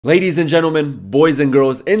Ladies and gentlemen, boys and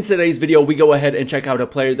girls, in today's video, we go ahead and check out a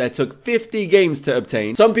player that took 50 games to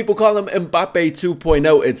obtain. Some people call him Mbappe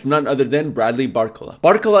 2.0. It's none other than Bradley Barcola.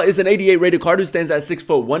 Barcola is an 88 rated card who stands at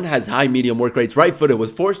 6'1", has high medium work rates, right footed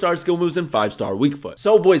with 4-star skill moves and 5-star weak foot.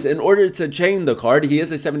 So boys, in order to chain the card, he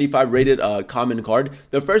is a 75 rated common card.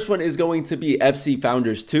 The first one is going to be FC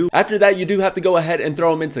Founders 2. After that, you do have to go ahead and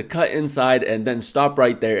throw him into cut inside and then stop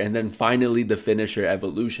right there, and then finally the finisher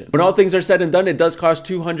evolution. When all things are said and done, it does cost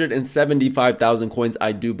 275,000 coins,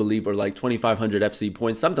 I do believe, or like 2,500 FC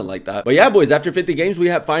points, something like that. But yeah, boys, after 50 games, we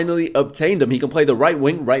have finally obtained him. He can play the right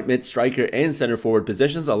wing, right mid, striker, and center forward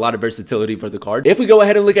positions. A lot of versatility for the card. If we go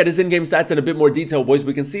ahead and look at his in-game stats in a bit more detail, boys,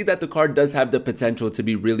 we can see that the card does have the potential to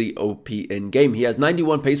be really OP in-game. He has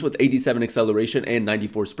 91 pace with 87 acceleration and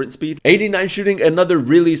 94 sprint speed. 89 shooting, another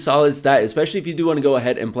really solid stat, especially if you do want to go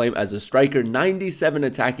ahead and play him as a striker. 97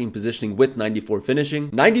 attacking positioning with 94 finishing.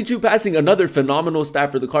 92 passing, another phenomenal stat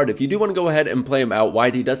for the card. If you do want to go ahead and play him out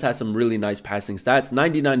wide, he does have some really nice passing stats.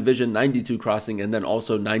 99 vision, 92 crossing, and then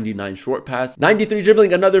also 99 short pass. 93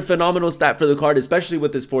 dribbling, another phenomenal stat for the card, especially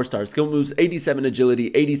with his 4-star skill moves. 87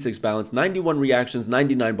 agility, 86 balance, 91 reactions,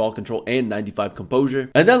 99 ball control, and 95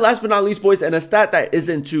 composure. And then last but not least, boys, and a stat that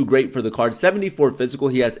isn't too great for the card, 74 physical.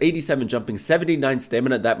 He has 87 jumping, 79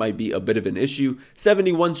 stamina. That might be a bit of an issue.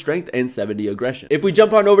 71 strength, and 70 aggression. If we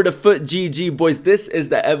jump on over to Foot GG, boys, this is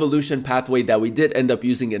the evolution pathway that we did end up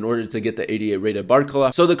using in order to get the 88 rated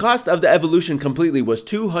Barcola. So the cost of the evolution completely was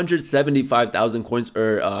 275,000 coins,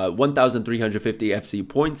 or 1,350 FC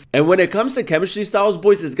points. And when it comes to chemistry styles,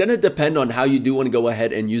 boys, it's going to depend on how you do want to go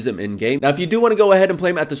ahead and use them in game. Now, if you do want to go ahead and play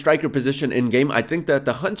him at the striker position in game, I think that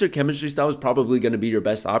the Hunter chemistry style is probably going to be your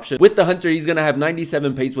best option. With the Hunter, he's going to have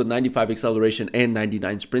 97 pace with 95 acceleration and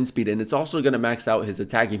 99 sprint speed, and it's also going to max out his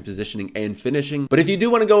attacking positioning and finishing. But if you do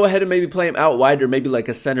want to go ahead and maybe play him out wide or maybe like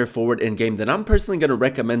a center forward in game, then I'm personally going to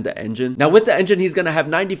recommend the engine. Now, with the engine, he's going to have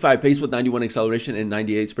 95 pace with 91 acceleration and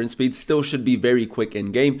 98 sprint speed. Still should be very quick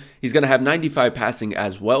in game. He's going to have 95 passing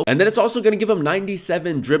as well. And then it's also going to give him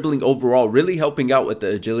 97 dribbling overall, really helping out with the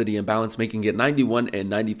agility and balance, making it 91 and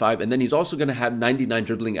 95. And then he's also going to have 99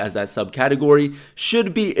 dribbling as that subcategory.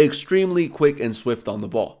 Should be extremely quick and swift on the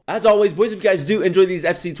ball. As always, boys, if you guys do enjoy these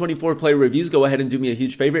FC24 player reviews, go ahead and do me a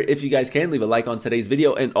huge favor. If you guys can, leave a like on today's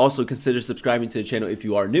video, and also consider subscribing to the channel if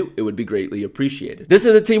you are new. It would be greatly appreciated. This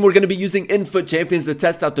is the team we're going to be using in Foot Champions to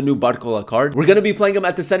test out the new Barcola card. We're going to be playing him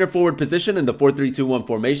at the center forward position in the 4-3-2-1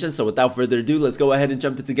 formation. So without further ado, let's go ahead and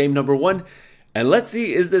jump into game number 1. And let's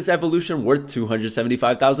see, is this evolution worth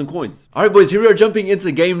 275,000 coins? Alright, boys, here we are jumping into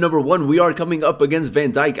game number 1. We are coming up against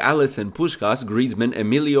Van Dijk, Alisson, Puskás, Griezmann,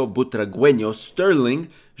 Emilio Butragueño, Sterling,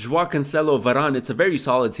 Joao Cancelo, Varane. It's a very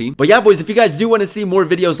solid team. But yeah, boys, if you guys do want to see more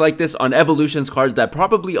videos like this on Evolutions cards that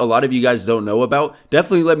probably a lot of you guys don't know about,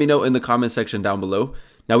 definitely let me know in the comment section down below.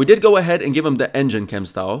 Now, we did go ahead and give him the engine chem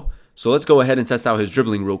style. So let's go ahead and test out his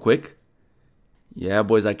dribbling real quick. Yeah,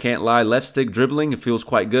 boys, I can't lie. Left stick dribbling, it feels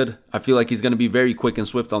quite good. I feel like he's going to be very quick and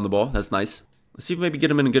swift on the ball. That's nice. Let's see if maybe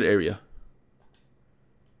get him in a good area.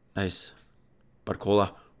 Nice.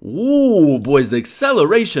 Barcola. Ooh, boys, the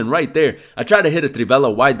acceleration right there. I tried to hit a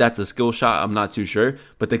Trivela wide. That's a skill shot. I'm not too sure.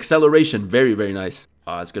 But the acceleration, very, very nice.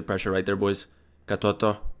 That's good pressure right there, boys.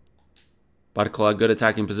 Catoto. Barcola, good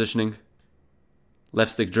attacking positioning.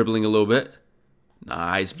 Left stick dribbling a little bit.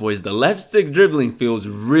 Nice, boys. The left stick dribbling feels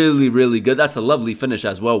really, really good. That's a lovely finish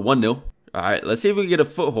as well. 1-0. Alright, let's see if we can get a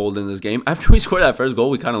foothold in this game. After we scored that first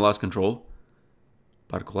goal, we kind of lost control.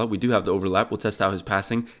 Barcola, we do have the overlap. We'll test out his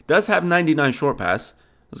passing. Does have 99 short pass.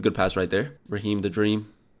 That's a good pass right there. Raheem the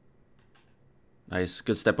Dream. Nice.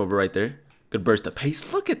 Good step over right there. Good burst of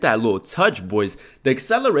pace. Look at that little touch, boys. The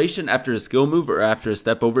acceleration after a skill move or after a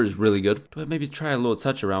step over is really good. Do I maybe try a little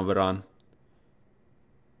touch around Varane?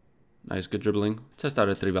 Nice, good dribbling. Test out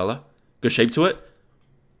a Trivela. Good shape to it.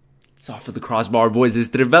 It's off of the crossbar, boys. His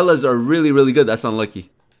Trivelas are really, really good. That's unlucky.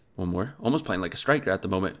 One more. Almost playing like a striker at the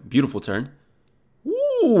moment. Beautiful turn.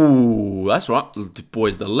 Ooh, that's wrong.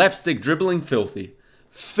 Boys, the left stick dribbling, filthy.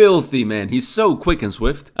 Filthy, man. He's so quick and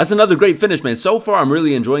swift. That's another great finish, man. So far, I'm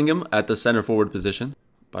really enjoying him at the center forward position.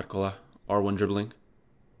 Barcola, R1 dribbling.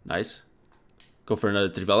 Nice. Go for another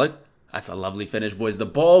Trivela. That's a lovely finish, boys. The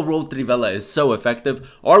ball roll Trivela is so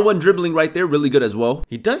effective. R1 dribbling right there, really good as well.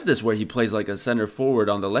 He does this where he plays like a center forward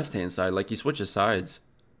on the left-hand side, like he switches sides.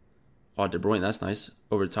 Oh, De Bruyne, that's nice.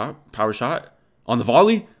 Over the top, power shot. On the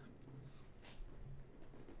volley.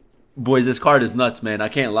 Boys, this card is nuts, man. I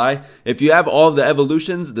can't lie. If you have all of the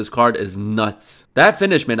evolutions, this card is nuts. That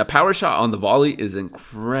finish, man, a power shot on the volley is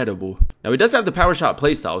incredible. Now, he does have the power shot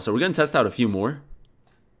playstyle, so we're going to test out a few more.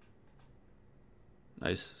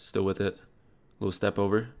 Nice. Still with it. Little step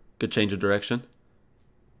over. Good change of direction.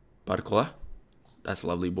 Barcola. That's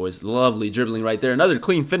lovely, boys. Lovely dribbling right there. Another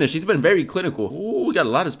clean finish. He's been very clinical. Ooh, we got a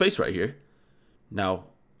lot of space right here. Now,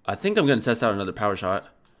 I think I'm going to test out another power shot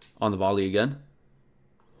on the volley again.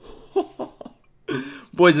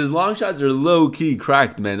 Boys, his long shots are low-key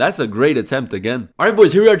cracked, man. That's a great attempt again. All right,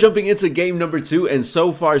 boys, here we are jumping into game number 2, and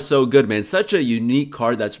so far, so good, man. Such a unique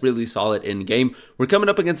card that's really solid in game. We're coming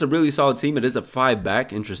up against a really solid team. It is a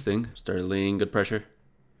 5-back. Interesting. Sterling, good pressure.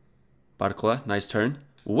 Barcola, nice turn.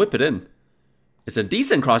 We'll whip it in. It's a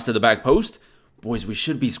decent cross to the back post. Boys, we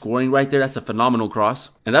should be scoring right there. That's a phenomenal cross.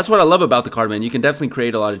 And that's what I love about the card, man. You can definitely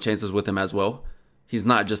create a lot of chances with him as well. He's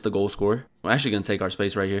not just a goal scorer. We're actually going to take our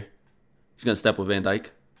space right here. He's going to step with Van Dijk.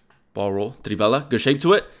 Ball roll. Trivela. Good shape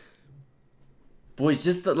to it. Boys,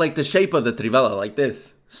 just like the shape of the Trivela, like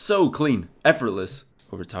this. So clean. Effortless.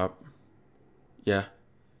 Over top. Yeah.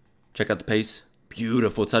 Check out the pace.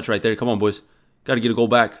 Beautiful touch right there. Come on, boys. Got to get a goal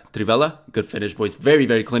back. Trivela. Good finish, boys. Very,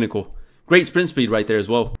 very clinical. Great sprint speed right there as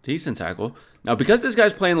well. Decent tackle. Now, because this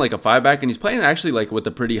guy's playing like a 5-back, and he's playing actually like with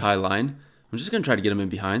a pretty high line, I'm just going to try to get him in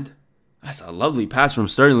behind. That's a lovely pass from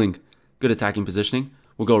Sterling. Good attacking positioning.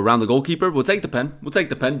 We'll go around the goalkeeper. We'll take the pen. We'll take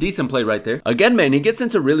the pen. Decent play right there. Again, man, he gets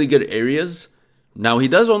into really good areas. Now, he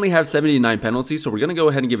does only have 79 penalties, so we're going to go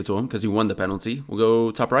ahead and give it to him because he won the penalty. We'll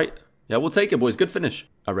go top right. Yeah, we'll take it, boys. Good finish.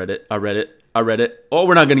 I read it. I read it. I read it. Oh,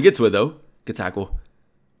 we're not going to get to it, though. Good tackle.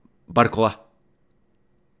 Barcola.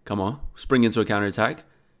 Come on. Spring into a counterattack.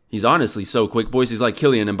 He's honestly so quick, boys. He's like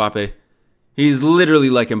Kylian Mbappe. He's literally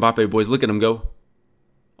like Mbappe, boys. Look at him go.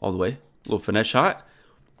 All the way. Little finesse shot.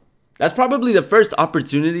 That's probably the first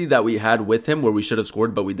opportunity that we had with him where we should have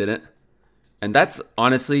scored, but we didn't. And that's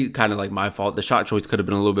honestly kind of like my fault. The shot choice could have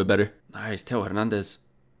been a little bit better. Nice. Teo Hernandez.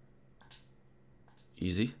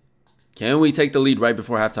 Easy. Can we take the lead right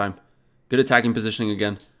before halftime? Good attacking positioning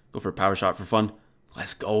again. Go for a power shot for fun.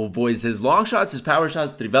 Let's go, boys. His long shots, his power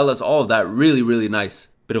shots, Trivelas, all of that really, really nice.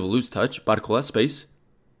 Bit of a loose touch. Barcola, space.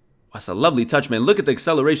 That's a lovely touch, man. Look at the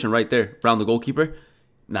acceleration right there around the goalkeeper.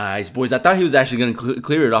 Nice, boys. I thought he was actually going to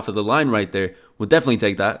clear it off of the line right there. We'll definitely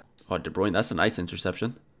take that. Oh, De Bruyne, that's a nice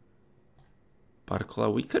interception.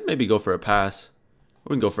 Barcola, we could maybe go for a pass.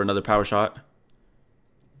 We can go for another power shot.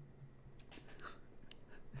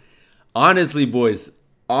 Honestly, boys.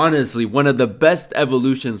 Honestly, one of the best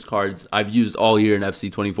Evolutions cards I've used all year in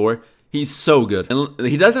FC24. He's so good. And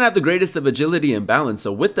he doesn't have the greatest of agility and balance,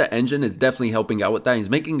 so with the engine, it's definitely helping out with that. He's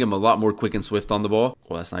making him a lot more quick and swift on the ball.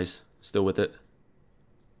 Oh, that's nice. Still with it.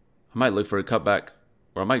 I might look for a cutback,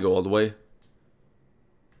 or I might go all the way.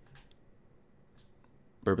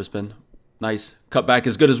 Burba spin. Nice. Cutback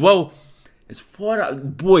is good as well. It's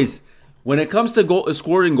what, boys. When it comes to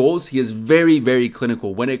scoring goals, he is very, very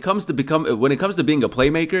clinical. When it comes to being a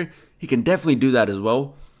playmaker, he can definitely do that as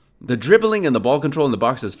well. The dribbling and the ball control in the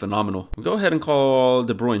box is phenomenal. We'll go ahead and call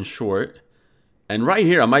De Bruyne short. And right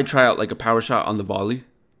here, I might try out like a power shot on the volley.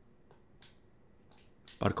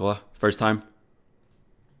 Barcola, first time.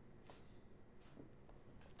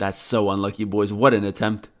 That's so unlucky, boys. What an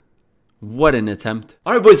attempt. What an attempt.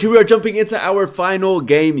 Alright, boys, here we are jumping into our final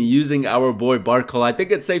game using our boy Barcola. I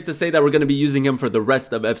think it's safe to say that we're going to be using him for the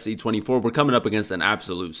rest of FC24. We're coming up against an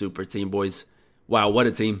absolute super team, boys. Wow, what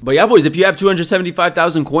a team. But yeah, boys, if you have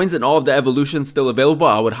 275,000 coins and all of the evolutions still available,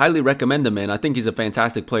 I would highly recommend him, man. I think he's a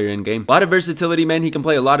fantastic player in game. A lot of versatility, man. He can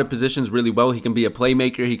play a lot of positions really well. He can be a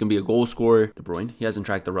playmaker. He can be a goal scorer. De Bruyne, he hasn't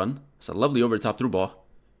tracked the run. It's a lovely over top through ball.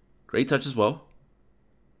 Great touch as well.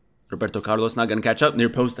 Roberto Carlos not going to catch up. Near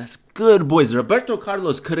post. That's good, boys. Roberto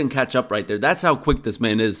Carlos couldn't catch up right there. That's how quick this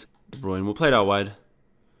man is. De Bruyne will play it out wide.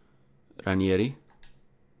 Ranieri.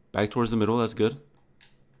 Back towards the middle. That's good.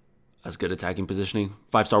 That's good attacking positioning.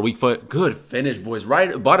 5-star weak foot. Good finish, boys.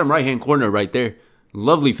 Right, bottom right-hand corner right there.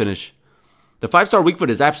 Lovely finish. The 5-star weak foot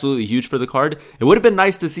is absolutely huge for the card. It would have been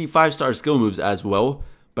nice to see 5-star skill moves as well,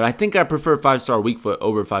 but I think I prefer 5-star weak foot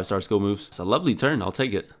over 5-star skill moves. It's a lovely turn. I'll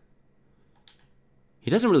take it. He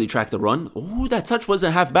doesn't really track the run. Oh, that touch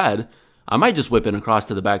wasn't half bad. I might just whip it across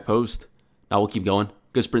to the back post. Now we'll keep going.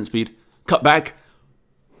 Good sprint speed. Cut back.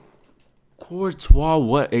 Courtois,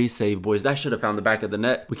 what a save, boys. That should have found the back of the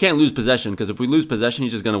net. We can't lose possession, because if we lose possession,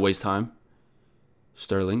 he's just going to waste time.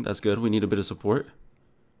 Sterling, that's good. We need a bit of support.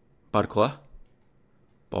 Barcola.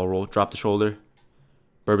 Ball roll, drop the shoulder.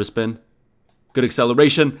 Burba spin. Good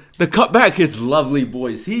acceleration. The cutback is lovely,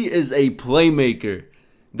 boys. He is a playmaker.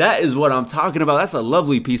 That is what I'm talking about. That's a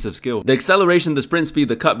lovely piece of skill. The acceleration, the sprint speed,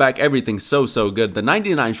 the cutback, everything's so good. The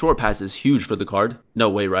 99 short pass is huge for the card. No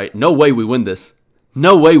way, right? No way we win this.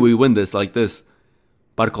 No way we win this like this.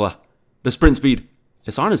 Barcola. The sprint speed.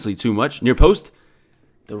 It's honestly too much. Near post.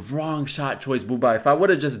 The wrong shot choice, Buba. If I would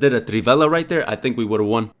have just did a Trivela right there, I think we would have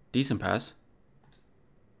won. Decent pass.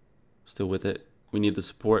 Still with it. We need the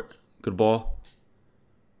support. Good ball.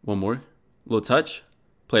 One more. Little touch.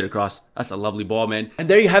 Played across. That's a lovely ball, man. And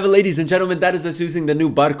there you have it, ladies and gentlemen. That is us using the new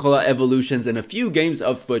Barcola Evolutions in a few games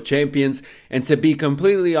of FUT Champions. And to be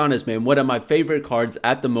completely honest, man, one of my favorite cards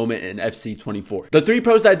at the moment in FC24. The 3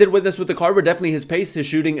 pros that I did witness with the card were definitely his pace, his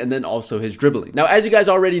shooting, and then also his dribbling. Now, as you guys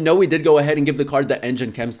already know, we did go ahead and give the card the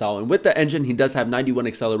engine chem style. And with the engine, he does have 91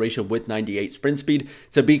 acceleration with 98 sprint speed.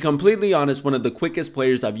 To be completely honest, one of the quickest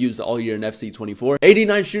players I've used all year in FC24.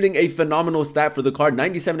 89 shooting, a phenomenal stat for the card.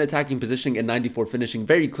 97 attacking positioning and 94 finishing.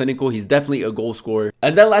 Very clinical. He's definitely a goal scorer.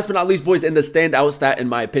 And then last but not least, boys, in the standout stat in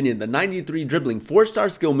my opinion, the 93 dribbling, 4-star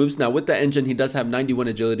skill moves. Now with the engine, he does have 91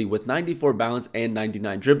 agility with 94 balance and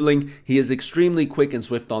 99 dribbling. He is extremely quick and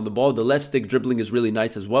swift on the ball. The left stick dribbling is really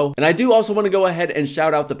nice as well. And I do also want to go ahead and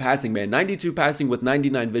shout out the passing, man. 92 passing with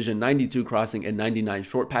 99 vision, 92 crossing, and 99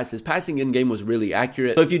 short passes. Passing in game was really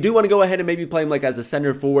accurate. So if you do want to go ahead and maybe play him like as a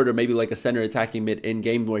center forward or maybe like a center attacking mid in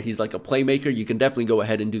game where he's like a playmaker, you can definitely go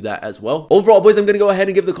ahead and do that as well. Overall, boys, I'm going to go ahead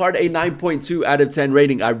and give the card a 9.2 out of 10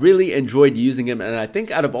 rating. I really enjoyed using him, and I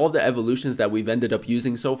think out of all the evolutions that we've ended up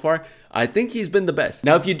using so far, I think he's been the best.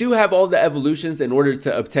 Now, if you do have all the evolutions in order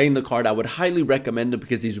to obtain the card, I would highly recommend him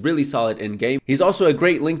because he's really solid in game. He's also a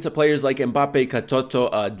great link to players like Mbappe,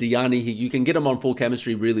 Katoto, Diani. You can get him on full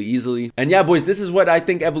chemistry really easily. And yeah, boys, this is what I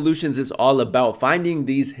think Evolutions is all about, finding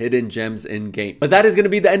these hidden gems in game. But that is going to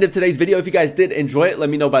be the end of today's video. If you guys did enjoy it, let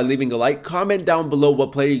me know by leaving a like. Comment down below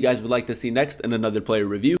what player you guys would like to see next in another player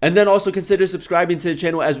review. And then also consider subscribing to the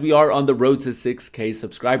channel as we are on the road to 6K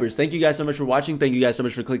subscribers. Thank you guys so much for watching. Thank you guys so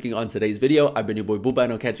much for clicking on today's video. I've been your boy Booba,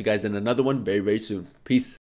 and I'll catch you guys in another one very, very soon. Peace.